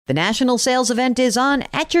The national sales event is on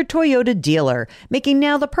at your Toyota dealer, making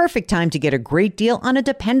now the perfect time to get a great deal on a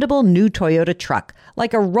dependable new Toyota truck,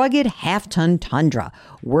 like a rugged half-ton Tundra.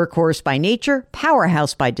 Workhorse by nature,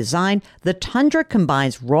 powerhouse by design, the Tundra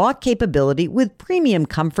combines raw capability with premium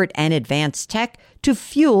comfort and advanced tech to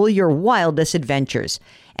fuel your wildest adventures.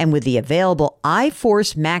 And with the available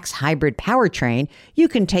iForce Max hybrid powertrain, you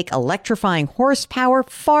can take electrifying horsepower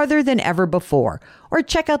farther than ever before. Or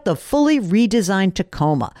check out the fully redesigned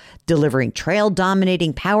Tacoma, delivering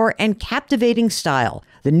trail-dominating power and captivating style.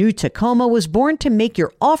 The new Tacoma was born to make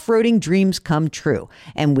your off-roading dreams come true.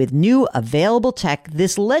 And with new available tech,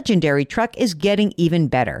 this legendary truck is getting even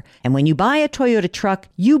better. And when you buy a Toyota truck,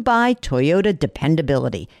 you buy Toyota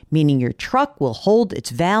dependability, meaning your truck will hold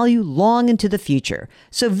its value long into the future.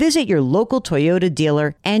 So visit your local Toyota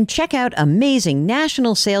dealer and check out amazing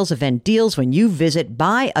national sales event deals when you visit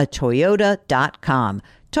buyatoyota.com.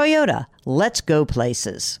 Toyota, let's go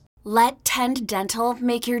places. Let Tend Dental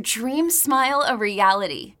make your dream smile a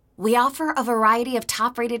reality. We offer a variety of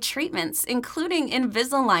top-rated treatments, including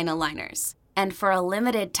Invisalign aligners. And for a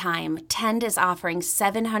limited time, Tend is offering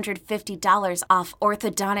 $750 off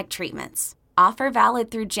orthodontic treatments. Offer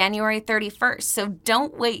valid through January 31st, so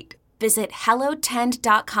don't wait. Visit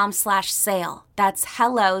hellotend.com/sale. That's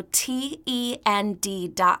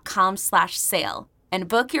hellotend.com/sale. And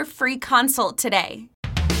book your free consult today.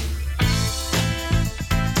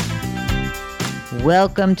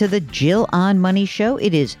 Welcome to the Jill on Money Show.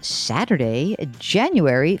 It is Saturday,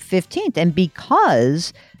 January 15th. And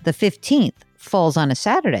because the 15th falls on a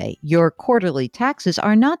Saturday, your quarterly taxes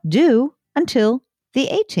are not due until the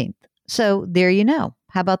 18th. So there you know.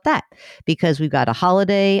 How about that? Because we've got a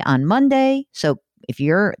holiday on Monday. So if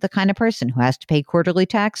you're the kind of person who has to pay quarterly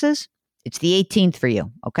taxes, it's the 18th for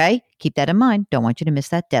you, okay? Keep that in mind. Don't want you to miss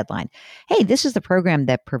that deadline. Hey, this is the program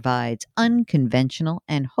that provides unconventional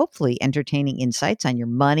and hopefully entertaining insights on your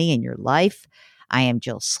money and your life. I am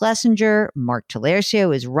Jill Schlesinger. Mark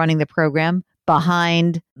Talercio is running the program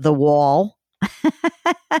behind the wall.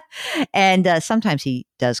 And sometimes he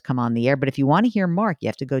does come on the air. But if you want to hear Mark, you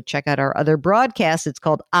have to go check out our other broadcast. It's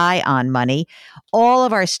called Eye on Money. All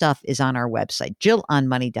of our stuff is on our website,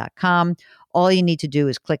 jillonmoney.com. All you need to do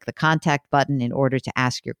is click the contact button in order to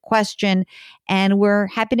ask your question, and we're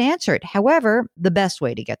happy to answer it. However, the best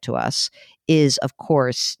way to get to us is, of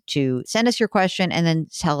course, to send us your question and then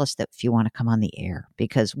tell us that if you want to come on the air,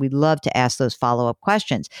 because we love to ask those follow-up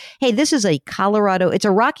questions. Hey, this is a Colorado, it's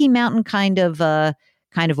a Rocky Mountain kind of a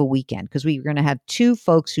weekend, because we're going to have two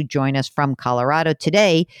folks who join us from Colorado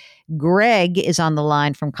today. Greg is on the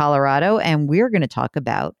line from Colorado, and we're going to talk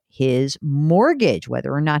about his mortgage,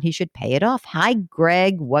 whether or not he should pay it off. Hi,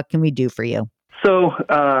 Greg. What can we do for you? So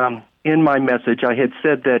in my message, I had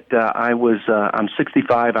said that I'm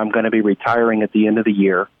 65. I'm going to be retiring at the end of the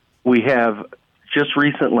year. We have just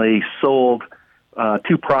recently sold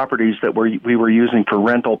two properties that we were using for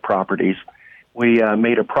rental properties. We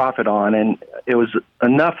made a profit on, and it was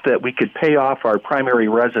enough that we could pay off our primary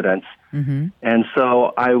residence. Mm-hmm. And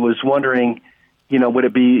so I was wondering, would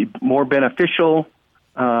it be more beneficial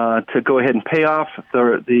to go ahead and pay off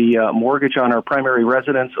the mortgage on our primary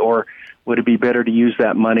residence, or would it be better to use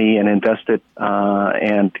that money and invest it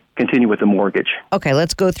and continue with the mortgage? Okay,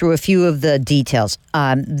 let's go through a few of the details.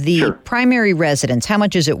 Sure. Primary residence, how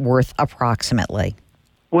much is it worth approximately?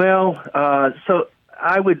 Well, so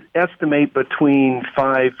I would estimate between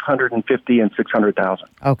 $550,000 and $600,000.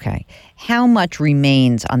 Okay. How much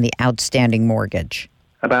remains on the outstanding mortgage?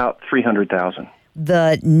 About $300,000.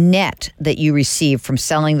 The net that you receive from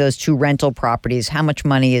selling those two rental properties, how much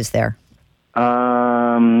money is there?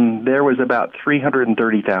 There was about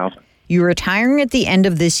 $330,000. You're retiring at the end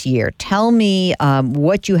of this year. Tell me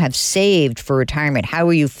what you have saved for retirement. How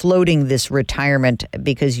are you floating this retirement?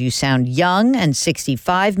 Because you sound young, and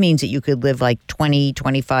 65 means that you could live like 20,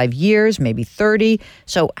 25 years, maybe 30.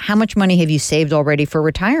 So how much money have you saved already for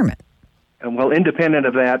retirement? Well, independent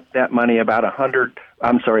of that money, about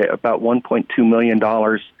 $1.2 million.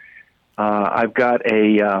 I've got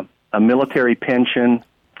a military pension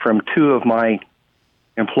from two of my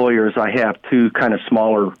employers. I have two kind of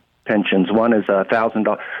smaller pensions. One is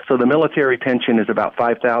 $1,000. So the military pension is about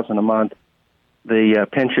 $5,000 a month. The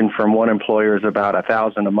pension from one employer is about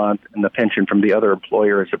 $1,000 a month, and the pension from the other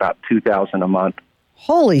employer is about $2,000 a month.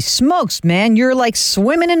 Holy smokes, man! You're like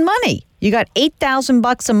swimming in money. You got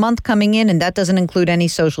 $8,000 a month coming in, and that doesn't include any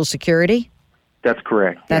Social Security? That's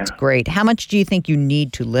correct. That's great. How much do you think you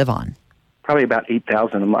need to live on? Probably about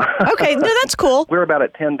 $8,000 a month. Okay, no, that's cool. We're about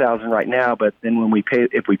at $10,000 right now, but then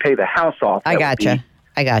if we pay the house off, I gotcha.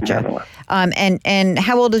 And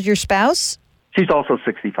how old is your spouse? She's also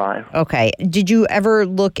 65. Okay. Did you ever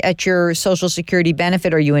look at your Social Security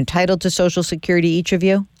benefit? Are you entitled to Social Security, each of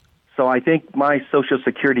you? So I think my Social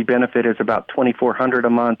Security benefit is about $2,400 a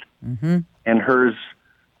month, and hers.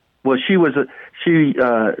 Well, she was a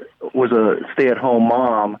stay-at-home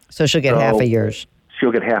mom, so she'll get half of yours.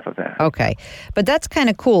 She'll get half of that. Okay. But that's kind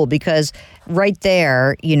of cool because right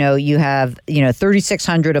there, you have,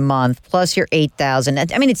 $3,600 a month plus your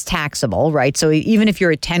 $8,000. I mean, it's taxable, right? So even if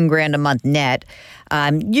you're at $10,000 a month net,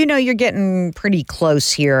 you're getting pretty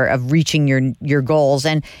close here of reaching your goals.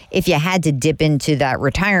 And if you had to dip into that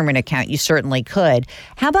retirement account, you certainly could.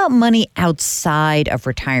 How about money outside of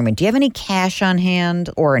retirement? Do you have any cash on hand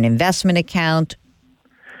or an investment account?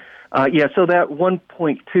 Yeah, so that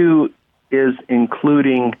 1.2 is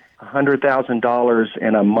including $100,000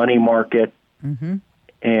 in a money market. And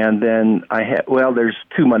then there's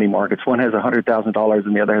two money markets. One has $100,000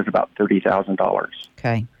 and the other has about $30,000.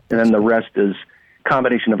 Okay. And then the rest is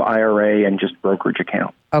combination of IRA and just brokerage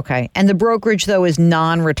account. Okay. And the brokerage, though, is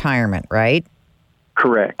non-retirement, right?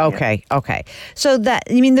 Correct. Okay. Yeah. Okay. So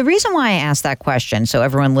the reason why I asked that question, so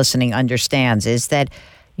everyone listening understands, is that,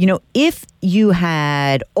 if you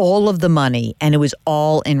had all of the money and it was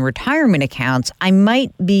all in retirement accounts, I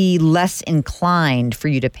might be less inclined for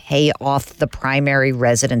you to pay off the primary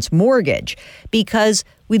residence mortgage because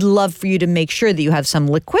we'd love for you to make sure that you have some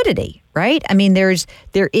liquidity, right? I mean, there is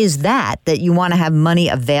that you want to have money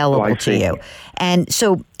available to you. And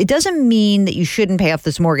so it doesn't mean that you shouldn't pay off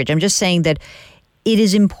this mortgage. I'm just saying that it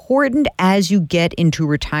is important as you get into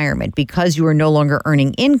retirement, because you are no longer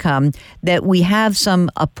earning income, that we have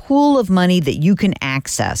a pool of money that you can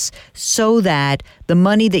access so that the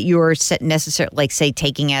money that you're like say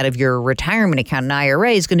taking out of your retirement account, an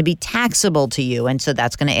IRA, is going to be taxable to you. And so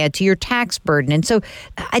that's going to add to your tax burden. And so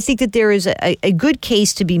I think that there is a good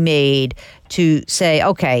case to be made to say,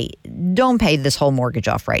 okay, don't pay this whole mortgage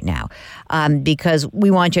off right now because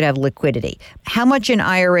we want you to have liquidity. How much in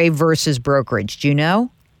IRA versus brokerage? Do you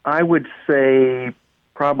know? I would say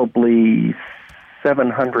probably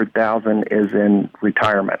 $700,000 is in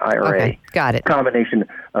retirement IRA. Okay, got it. Combination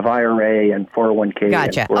of IRA and 401k.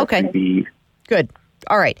 Gotcha. And 403b. Okay. Good.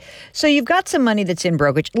 All right. So you've got some money that's in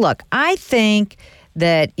brokerage. Look, I think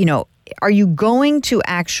that, are you going to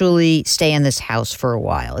actually stay in this house for a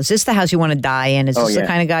while? Is this the house you want to die in? Is this the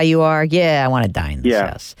kind of guy you are? Yeah, I want to die in this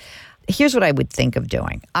house. Here's what I would think of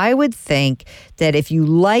doing. I would think that if you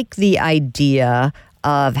like the idea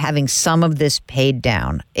of having some of this paid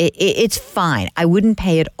down, it's fine. I wouldn't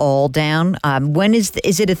pay it all down. When is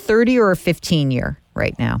it a 30 or a 15 year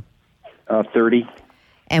right now? 30.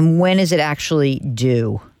 And when is it actually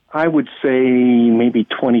due? I would say maybe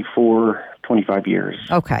 24, 25 years.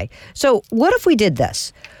 Okay. So what if we did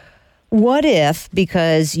this? What if,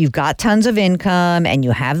 because you've got tons of income and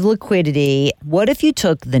you have liquidity, what if you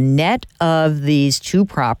took the net of these two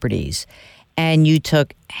properties and you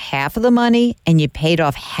took half of the money and you paid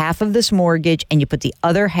off half of this mortgage and you put the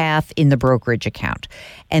other half in the brokerage account?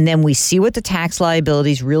 And then we see what the tax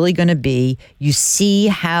liability is really going to be. You see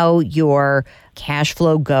how your cash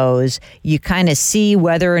flow goes. You kind of see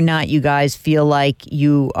whether or not you guys feel like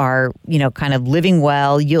you are, kind of living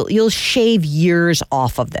well. You'll shave years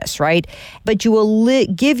off of this, right? But you will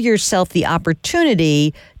give yourself the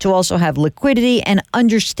opportunity to also have liquidity and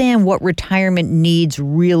understand what retirement needs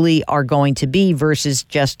really are going to be versus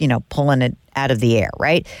just, pulling it out of the air,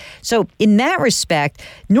 right? So in that respect,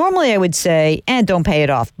 normally I would say, don't pay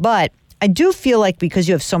it off. But I do feel like because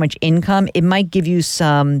you have so much income, it might give you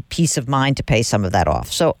some peace of mind to pay some of that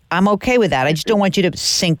off. So I'm okay with that. I just don't want you to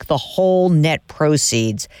sink the whole net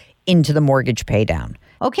proceeds into the mortgage pay down.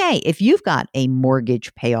 Okay, if you've got a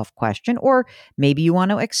mortgage payoff question, or maybe you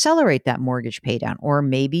want to accelerate that mortgage pay down, or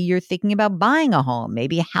maybe you're thinking about buying a home,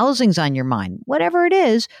 maybe housing's on your mind, whatever it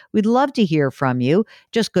is, we'd love to hear from you.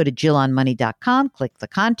 Just go to JillOnMoney.com, click the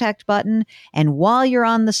contact button, and while you're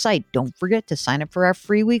on the site, don't forget to sign up for our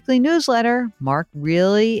free weekly newsletter. Mark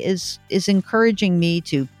really is encouraging me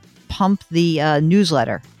to pump the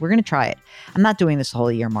newsletter. We're going to try it. I'm not doing this the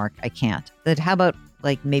whole year, Mark. I can't. But how about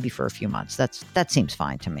maybe for a few months? That seems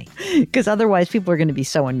fine to me, because otherwise people are going to be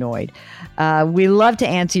so annoyed. We love to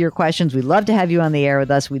answer your questions. We'd love to have you on the air with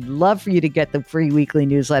us. We'd love for you to get the free weekly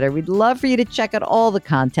newsletter. We'd love for you to check out all the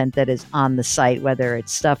content that is on the site, whether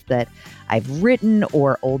it's stuff that I've written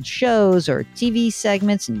or old shows or TV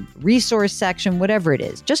segments and resource section, whatever it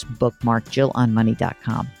is. Just bookmark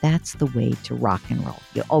JillOnMoney.com. That's the way to rock and roll.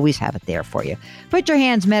 You'll always have it there for you. Put your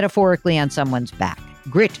hands metaphorically on someone's back.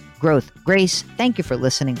 Grit, growth, grace. Thank you for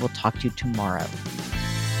listening. We'll talk to you tomorrow.